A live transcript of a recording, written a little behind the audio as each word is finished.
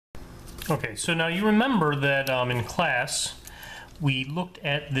Okay, so now you remember that in class we looked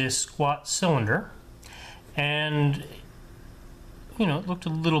at this squat cylinder, and you know, it looked a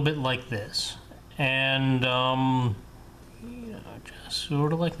little bit like this, and you know, just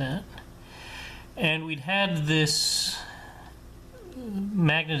sort of like that. And we'd had this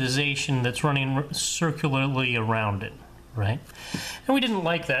magnetization that's running circularly around it, right? And we didn't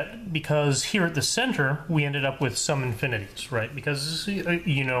like that because here at the center we ended up with some infinities, right? Because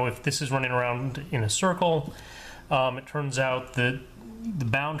you know, if this is running around in a circle, it turns out that the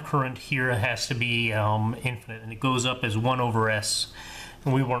bound current here has to be infinite, and it goes up as 1 over s,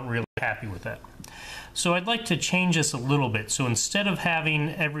 and we weren't really happy with that. So I'd like to change this a little bit. So instead of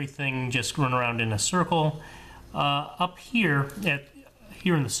having everything just run around in a circle, up here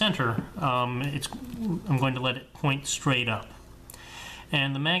here in the center, I'm going to let it point straight up.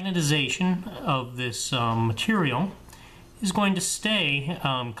 And the magnetization of this material is going to stay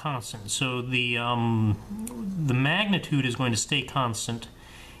constant. So the magnitude is going to stay constant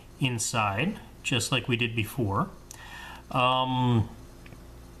inside, just like we did before.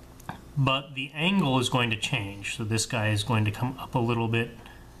 But the angle is going to change. So this guy is going to come up a little bit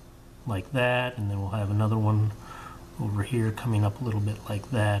like that, and then we'll have another one over here coming up a little bit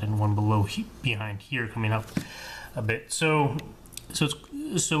like that, and one behind here coming up a bit. So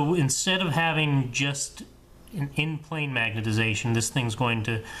instead of having just an in-plane magnetization, this thing's going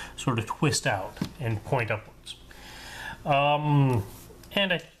to sort of twist out and point upwards.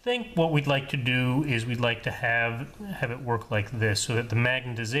 And I think what we'd like to do is we'd like to have it work like this, so that the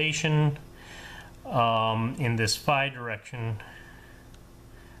magnetization in this phi direction,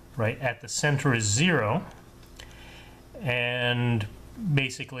 right at the center, is 0, and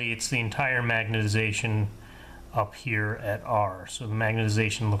basically it's the entire magnetization up here at R. So the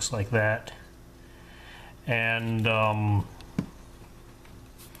magnetization looks like that, and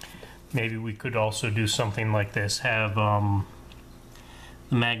maybe we could also do something like this, have the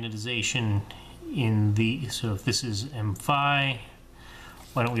magnetization in the, so if this is m phi,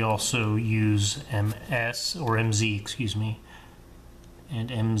 why don't we also use ms, or mz, excuse me, and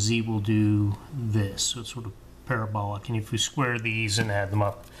mz will do this, so it's sort of parabolic, and if we square these and add them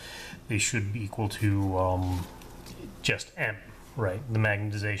up, they should be equal to just m, right, the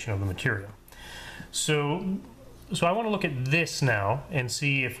magnetization of the material. So I want to look at this now and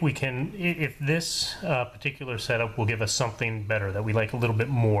see if we can, if this particular setup will give us something better that we like a little bit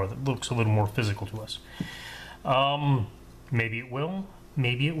more, that looks a little more physical to us. Maybe it will,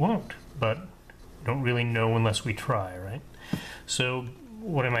 maybe it won't, but don't really know unless we try, right? So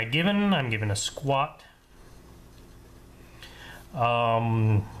what am I given? I'm given a squat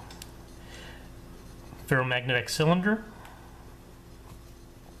ferromagnetic cylinder.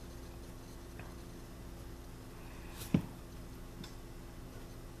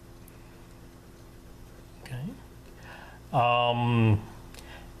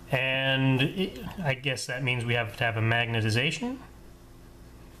 And I guess that means we have to have a magnetization.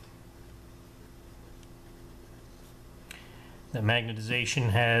 The magnetization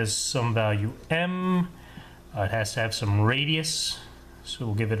has some value m. It has to have some radius, so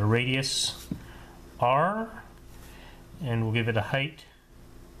we'll give it a radius r, and we'll give it a height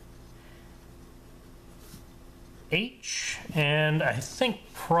h, and I think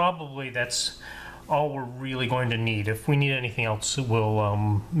probably that's all we're really going to need. If we need anything else,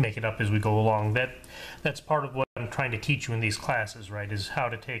 we'll make it up as we go along. That's part of what I'm trying to teach you in these classes, right, is how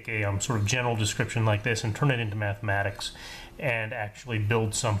to take a sort of general description like this and turn it into mathematics and actually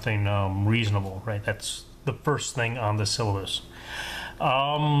build something reasonable, right? That's the first thing on the syllabus.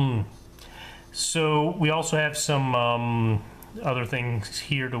 So we also have some other things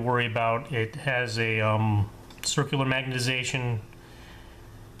here to worry about. It has a circular magnetization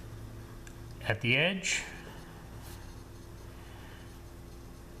at the edge,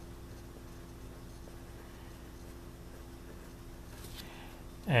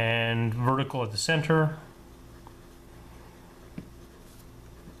 and vertical at the center,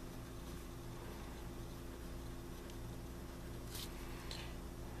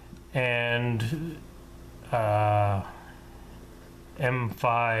 and m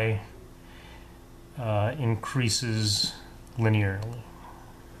phi increases linearly.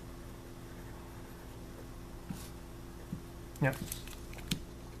 Yep.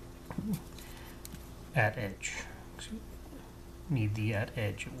 At edge. Need the at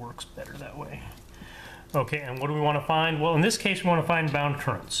edge, it works better that way. Okay, and what do we want to find? Well, in this case we want to find bound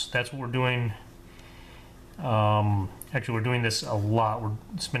currents. That's what we're doing. Actually, we're doing this a lot. We're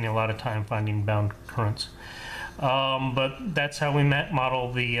spending a lot of time finding bound currents. But that's how we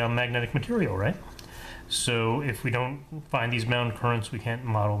model the magnetic material, right? So if we don't find these bound currents, we can't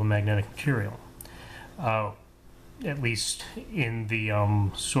model the magnetic material. At least in the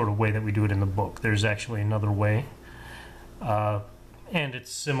sort of way that we do it in the book. There's actually another way. And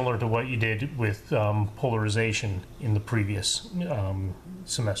it's similar to what you did with polarization in the previous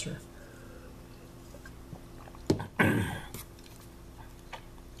semester.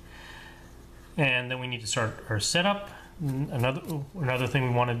 And then we need to start our setup. Another thing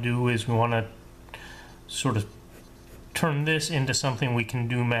we want to do is we want to sort of turn this into something we can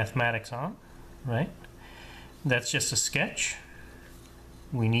do mathematics on, right? That's just a sketch.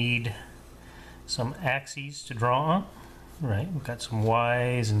 We need some axes to draw on, right? We've got some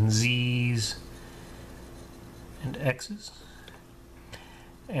Y's and Z's and X's.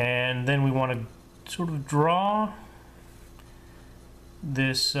 And then we want to sort of draw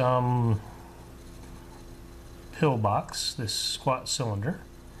this pillbox, this squat cylinder.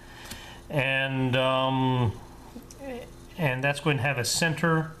 And that's going to have a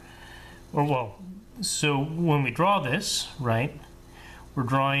center, or well, so when we draw this, right, we're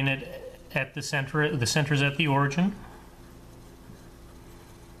drawing it at the center. The center's at the origin.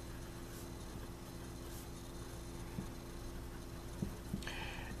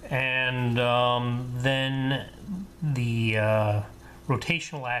 And then the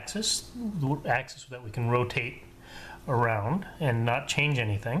rotational axis, the axis that we can rotate around and not change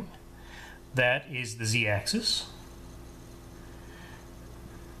anything, that is the z-axis.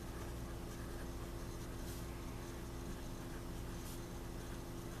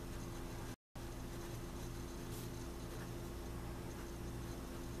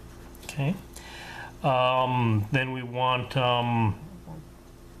 Okay. Then we want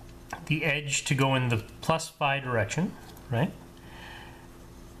the edge to go in the plus phi direction, right?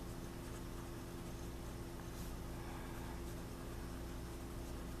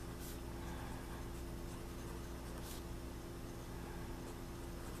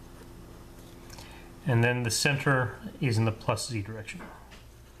 And then the center is in the plus z direction.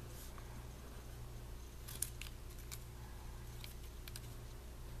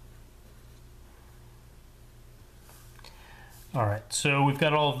 All right, so we've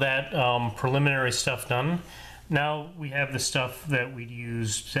got all of that preliminary stuff done. Now we have the stuff that we'd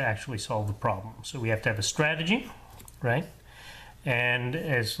use to actually solve the problem. So we have to have a strategy, right? And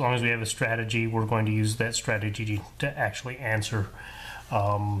as long as we have a strategy, we're going to use that strategy to actually answer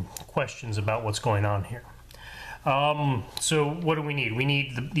questions about what's going on here. So what do we need? We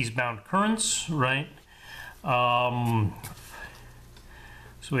need these bound currents, right? So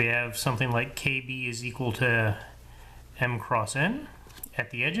we have something like KB is equal to M cross N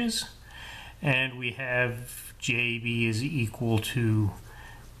at the edges, and we have JB is equal to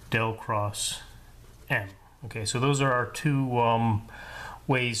del cross M. Okay, so those are our two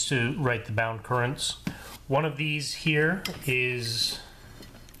ways to write the bound currents. One of these here is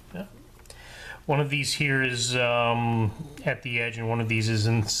at the edge, and one of these is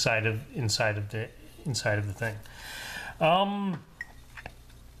inside of the thing.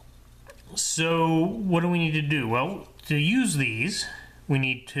 So what do we need to do? Well, to use these, we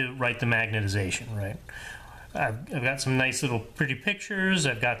need to write the magnetization, right? I've got some nice little pretty pictures.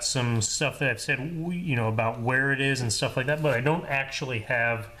 I've got some stuff that I've said, you know, about where it is and stuff like that, but I don't actually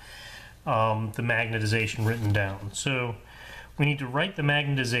have the magnetization written down. So we need to write the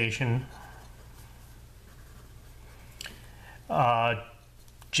magnetization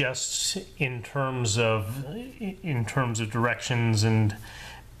just in terms of directions and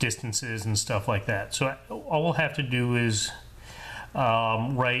distances and stuff like that. So all we'll have to do is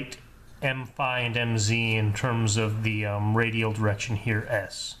write m phi and mz in terms of the radial direction here,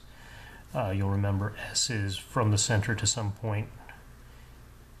 s. You'll remember s is from the center to some point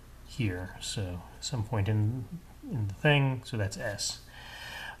here, so some point in the thing, so that's s.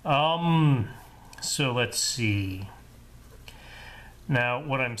 So let's see. Now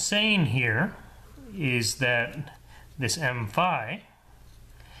what I'm saying here is that this m phi,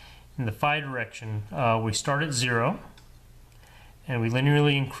 in the phi direction, we start at 0 and we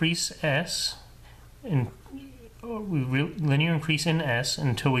linearly increase s, and linear increase in s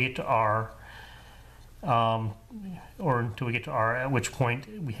until we get to r, or until we get to r, at which point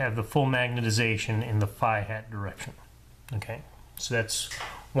we have the full magnetization in the phi hat direction. Okay, so that's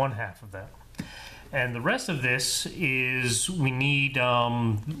one half of that. And the rest of this is we need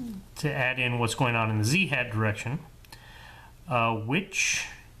to add in what's going on in the z hat direction, which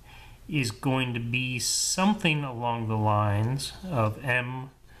is going to be something along the lines of m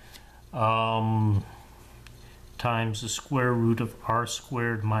times the square root of r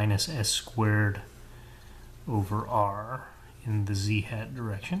squared minus s squared over r in the z hat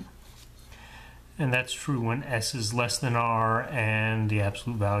direction. And that's true when S is less than R and the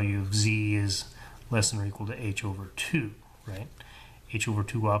absolute value of Z is less than or equal to H over 2, right? H over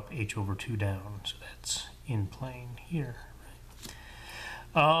 2 up, H over 2 down. So that's in plane here.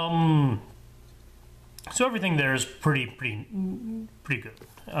 Right? So everything there is pretty good.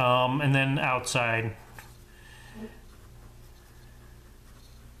 And then outside,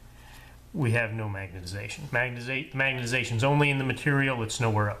 we have no magnetization. Magnetization is only in the material, it's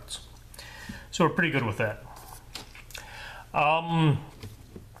nowhere else. So we're pretty good with that.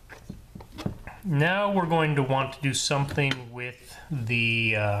 Now we're going to want to do something with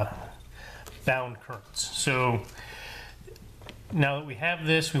the bound currents. So now that we have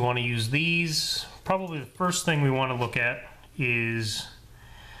this, we want to use these. Probably the first thing we want to look at is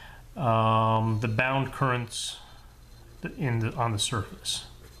the bound currents on the surface.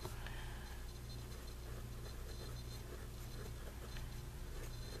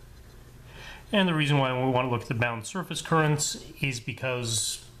 And the reason why we want to look at the bound surface currents is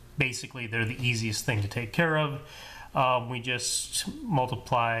because basically they're the easiest thing to take care of. We just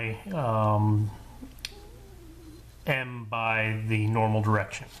multiply m by the normal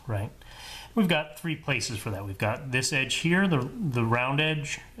direction, right? We've got three places for that. We've got this edge here, the round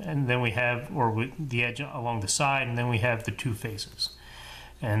edge, and then we have, the edge along the side, and then we have the two faces.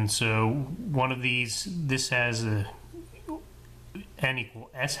 And so one of these, this has a n equal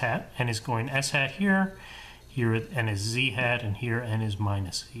s hat, n is going s hat here, here n is z hat, and here n is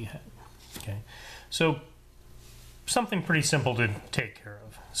minus z hat. Okay, so something pretty simple to take care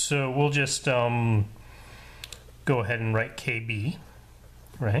of. So we'll just go ahead and write KB,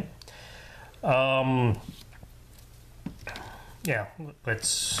 right? Yeah,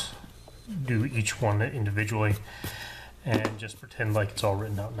 let's do each one individually and just pretend like it's all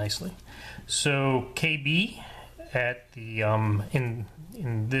written out nicely. So KB at the in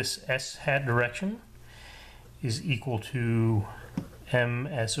this s hat direction is equal to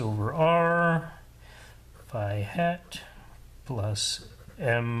ms over r phi hat plus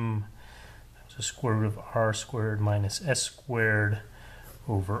m to the square root of r squared minus s squared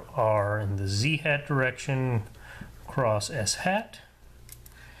over r in the z hat direction cross s hat,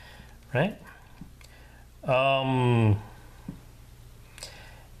 right?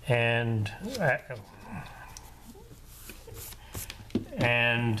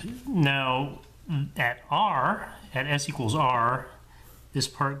 And now at r, at s equals r, this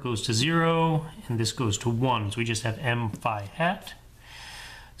part goes to 0 and this goes to 1. So we just have m phi hat.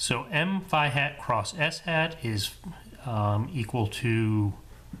 So m phi hat cross s hat is equal to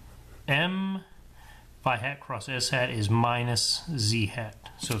m phi hat cross s hat is minus z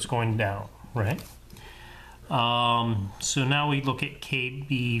hat. So it's going down, right? So now we look at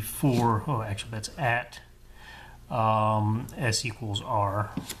KB for, oh, actually that's at s equals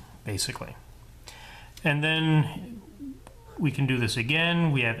r, basically. And then we can do this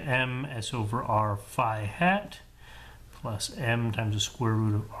again. We have m s over r phi hat plus m times the square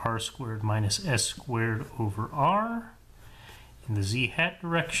root of r squared minus s squared over r in the z hat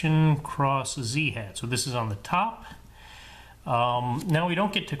direction cross z hat. So this is on the top. Now we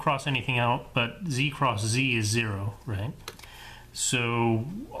don't get to cross anything out, but z cross z is 0, right? So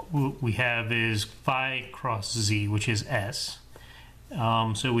what we have is phi cross z, which is s.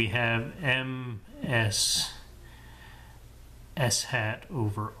 So we have ms s hat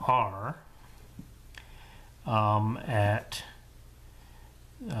over r at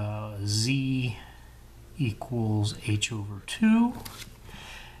z equals h over 2.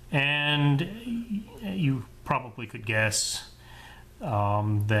 And you probably could guess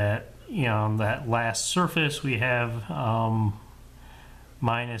that, you know, on that last surface we have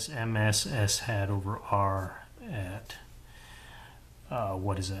minus ms s hat over r at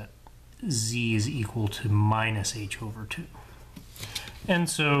what is that? Z is equal to minus h over 2. And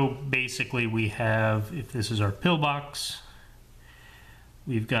so basically we have, if this is our pillbox,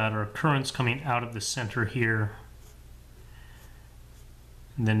 we've got our currents coming out of the center here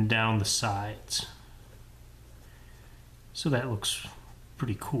and then down the sides. So that looks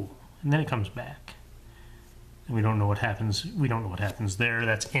pretty cool. And then it comes back. And we don't know what happens. We don't know what happens there.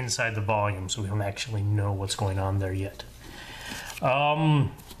 That's inside the volume, so we don't actually know what's going on there yet.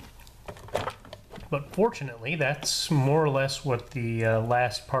 But fortunately, that's more or less what the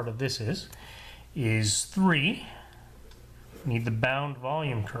last part of this is 3. We need the bound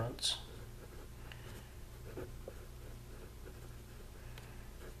volume currents.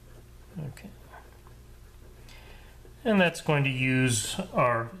 Okay. And that's going to use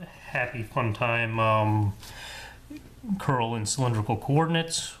our happy fun time curl in cylindrical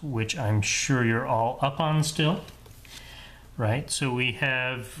coordinates, which I'm sure you're all up on still. Right, so we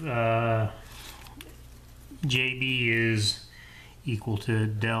have JB is equal to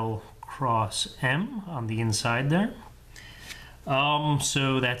del cross M on the inside there.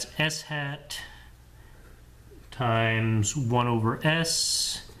 So that's S hat times 1 over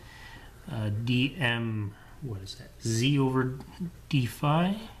S dm, what is that, Z over d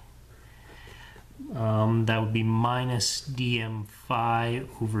phi. That would be minus dm phi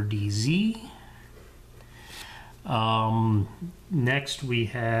over dz. Next we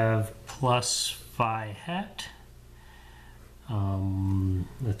have plus phi hat.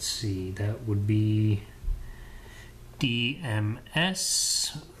 Let's see, that would be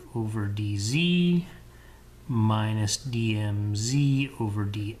dms over dz minus dmz over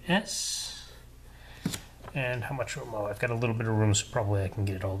ds. And how much room? Oh, I've got a little bit of room, so probably I can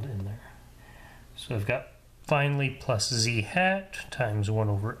get it all in there. So I've got finally plus z hat times 1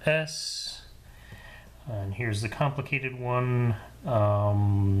 over s. And here's the complicated one.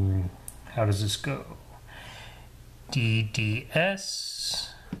 How does this go? dds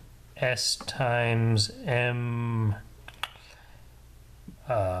s times m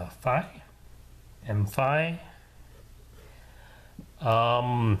phi, m phi,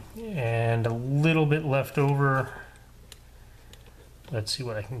 and a little bit left over. Let's see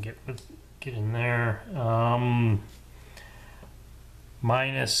what I can get in there.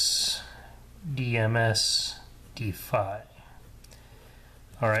 Minus dms d phi.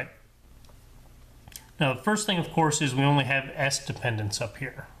 All right. Now the first thing, of course, is we only have s dependence up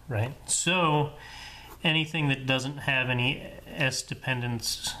here, right? So anything that doesn't have any s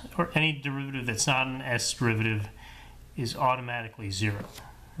dependence, or any derivative that's not an s derivative, is automatically 0,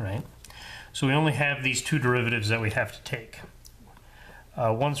 right? So we only have these two derivatives that we have to take.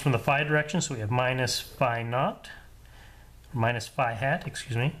 One's from the phi direction, so we have minus phi naught, minus phi hat,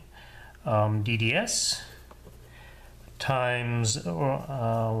 excuse me, dds times,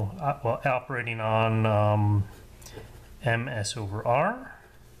 well, operating on ms over r,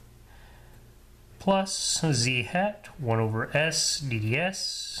 plus z hat 1 over s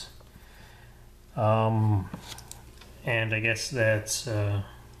dds, and I guess that's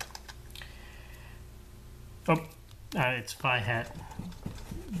it's phi hat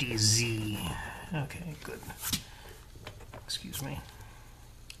dz. Okay, good. Excuse me.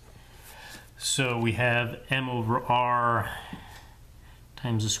 So we have m over r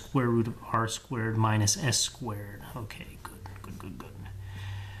times the square root of r squared minus s squared. Okay, good.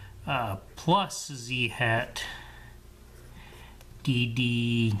 Plus z hat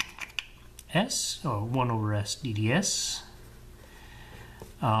dds, or 1 over s dds,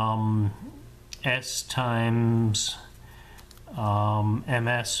 s times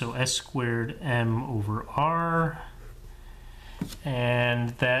ms, so s squared m over r,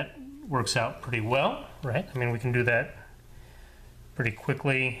 and that works out pretty well, right? I mean, we can do that pretty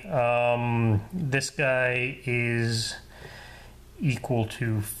quickly. This guy is equal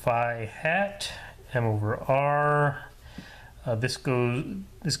to phi hat m over r. This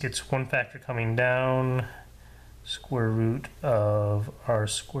gets one factor coming down, square root of r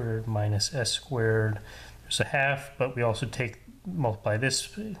squared minus s squared. There's a half, but we also multiply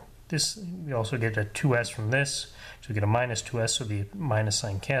this. We also get a 2s from this, so we get a minus 2s, so the minus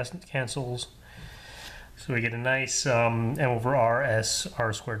sign cancels. So we get a nice m over r s,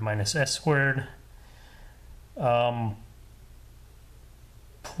 r squared minus s squared,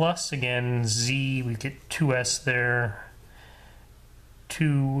 plus again z, we get 2s there,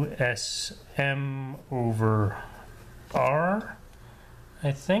 2sm over r,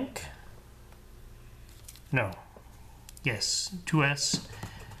 I think. No. Yes, 2s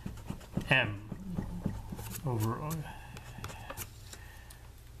m over r.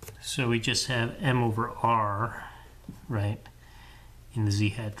 So we just have m over r, right, in the z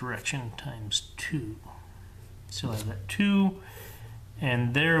hat direction times 2. So I have that 2,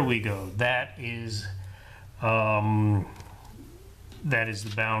 and there we go. That is the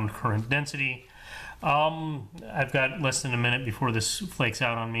bound current density. I've got less than a minute before this flakes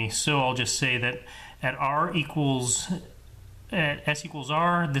out on me, so I'll just say that at s equals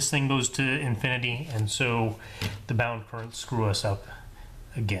r, this thing goes to infinity, and so the bound currents screw us up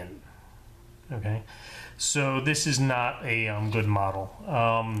again. Okay, so this is not a good model.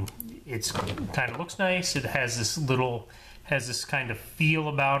 It's kind of looks nice. It has this kind of feel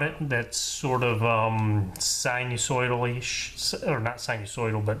about it that's sort of sinusoidal-ish, or not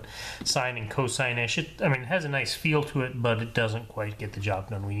sinusoidal, but sine and cosine-ish. I mean, it has a nice feel to it, but it doesn't quite get the job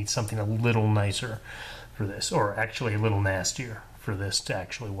done. We need something a little nicer for this, or actually a little nastier for this to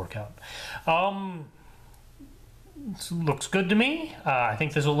actually work out. Looks good to me. I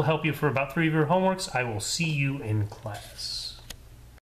think this will help you for about 3 of your homeworks. I will see you in class.